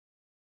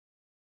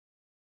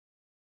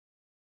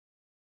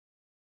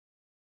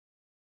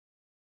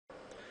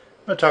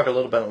going to talk a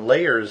little about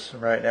layers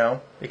right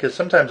now, because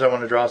sometimes I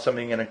want to draw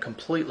something in a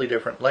completely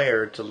different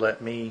layer to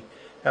let me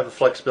have the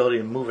flexibility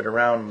to move it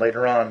around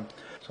later on.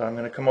 So I'm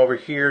going to come over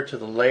here to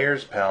the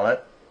Layers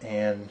palette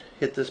and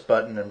hit this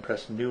button and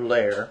press New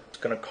Layer. It's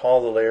going to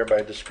call the layer by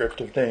a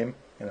descriptive name,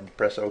 and then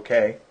press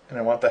OK. And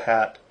I want the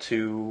hat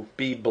to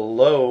be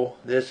below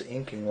this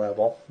inking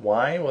level.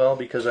 Why? Well,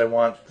 because I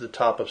want the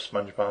top of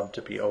SpongeBob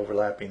to be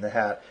overlapping the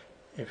hat.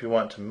 If you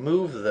want to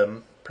move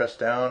them, press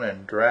down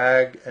and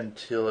drag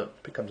until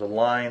it becomes a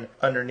line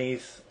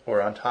underneath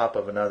or on top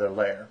of another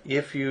layer.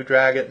 If you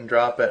drag it and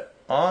drop it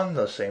on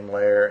the same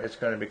layer, it's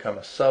going to become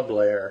a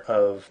sub-layer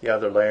of the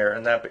other layer,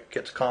 and that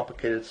gets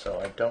complicated,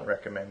 so I don't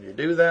recommend you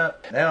do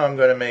that. Now I'm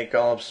going to make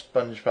all of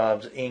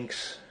SpongeBob's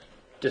inks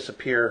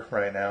disappear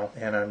right now,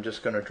 and I'm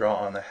just going to draw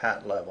on the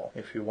hat level.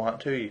 If you want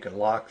to, you can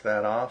lock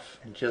that off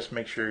and just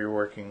make sure you're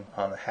working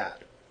on the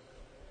hat.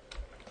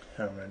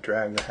 And I'm going to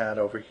drag the hat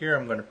over here.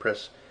 I'm going to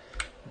press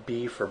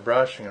B for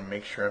brush. I'm going to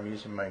make sure I'm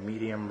using my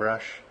medium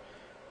brush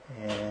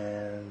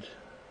and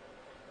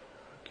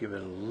give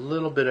it a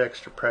little bit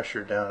extra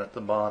pressure down at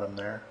the bottom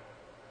there.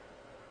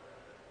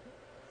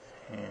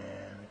 And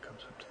it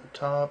comes up to the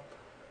top,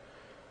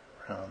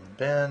 around the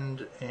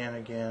bend, and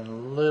again a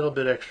little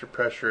bit extra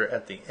pressure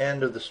at the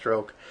end of the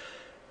stroke,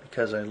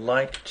 because I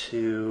like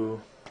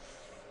to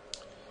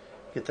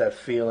get that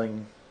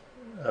feeling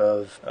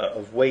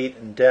of weight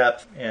and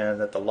depth,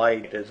 and that the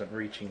light isn't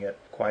reaching it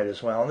quite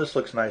as well. And this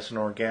looks nice and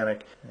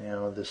organic.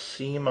 Now the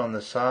seam on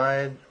the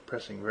side,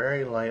 pressing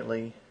very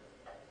lightly,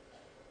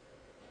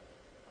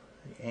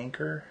 the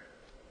anchor.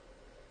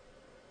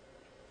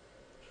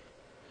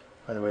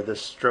 By the way,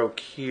 this stroke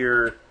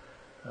here,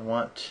 I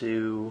want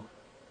to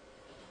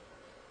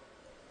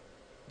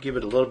give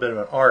it a little bit of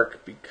an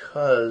arc,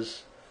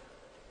 because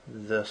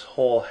this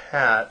whole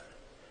hat,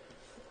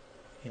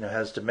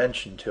 has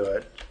dimension to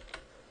it.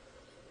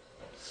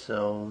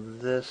 So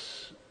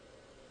this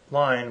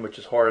line, which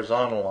is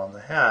horizontal on the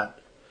hat,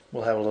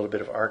 will have a little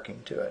bit of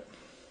arcing to it.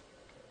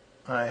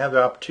 I have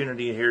the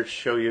opportunity here to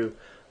show you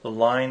the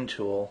line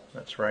tool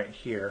that's right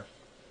here.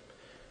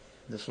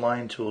 This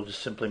line tool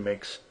just simply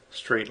makes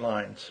straight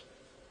lines.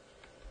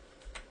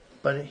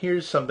 But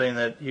here's something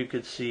that you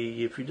could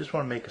see if you just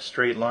want to make a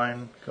straight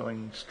line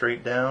going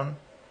straight down.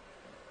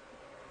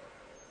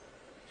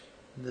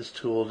 This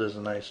tool does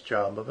a nice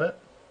job of it.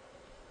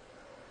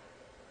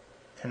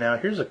 And now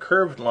here's a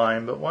curved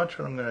line, but watch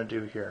what I'm going to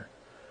do here.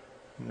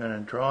 I'm going to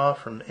draw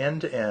from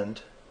end to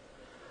end,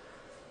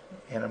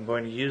 and I'm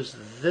going to use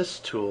this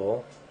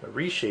tool, the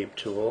reshape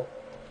tool,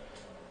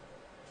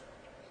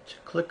 to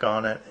click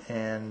on it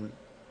and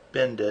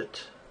bend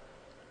it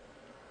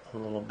a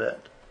little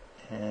bit.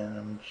 And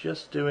I'm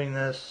just doing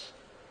this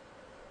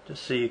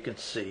just so you can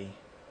see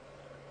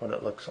what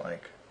it looks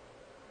like.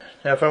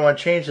 Now if I want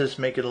to change this,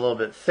 make it a little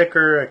bit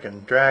thicker, I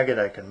can drag it,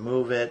 I can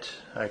move it,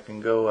 I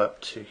can go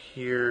up to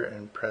here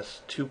and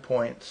press 2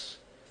 points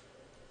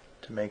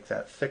to make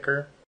that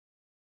thicker.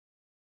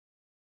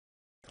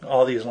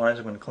 All these lines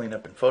I'm going to clean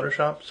up in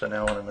Photoshop, so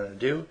now what I'm going to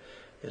do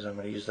is I'm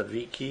going to use the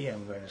V key.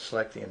 I'm going to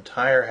select the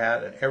entire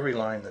hat and every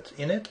line that's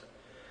in it.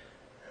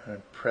 I'm going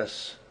to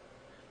press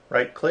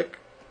right click,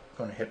 I'm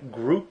going to hit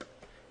group,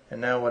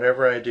 and now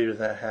whatever I do to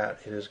that hat,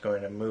 it is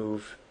going to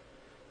move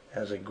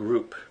as a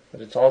group,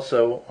 but it's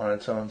also on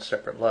its own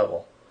separate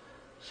level.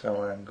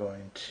 So I'm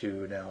going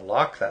to now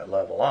lock that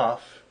level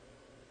off,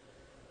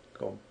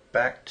 go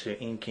back to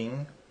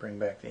inking, bring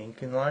back the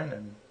inking line,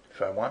 and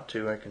if I want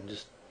to, I can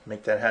just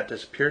make that hat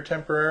disappear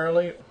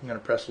temporarily. I'm going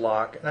to press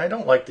lock, and I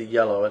don't like the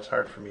yellow, it's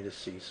hard for me to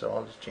see, so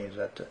I'll just change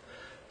that to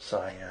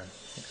cyan.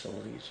 It's a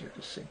little easier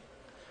to see.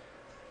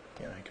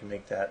 And I can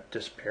make that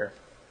disappear.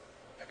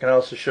 I can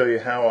also show you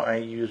how I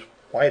use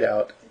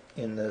whiteout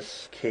in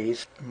this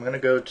case. I'm going to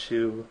go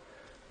to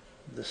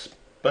the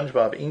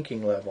SpongeBob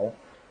inking level,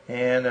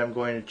 and I'm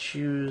going to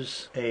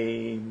choose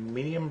a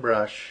medium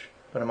brush,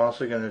 but I'm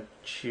also going to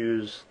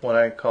choose what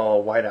I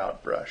call a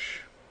whiteout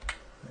brush.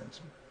 And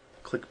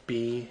click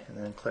B and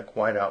then click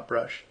whiteout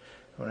brush.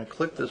 When I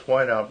click this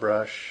whiteout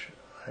brush,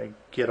 I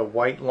get a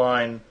white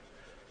line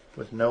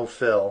with no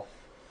fill,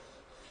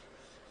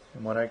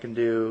 and what I can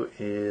do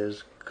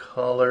is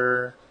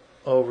color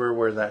over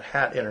where that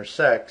hat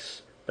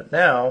intersects. But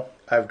now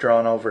I've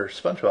drawn over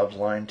SpongeBob's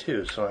line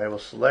too, so I will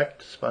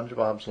select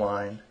SpongeBob's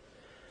line,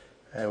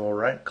 I will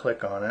right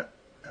click on it,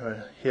 I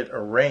will hit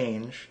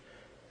arrange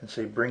and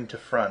say bring to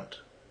front,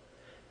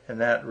 and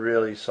that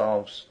really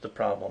solves the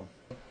problem.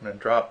 I'm going to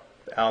drop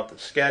out the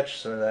sketch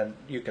so that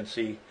you can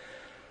see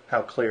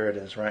how clear it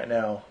is right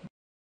now.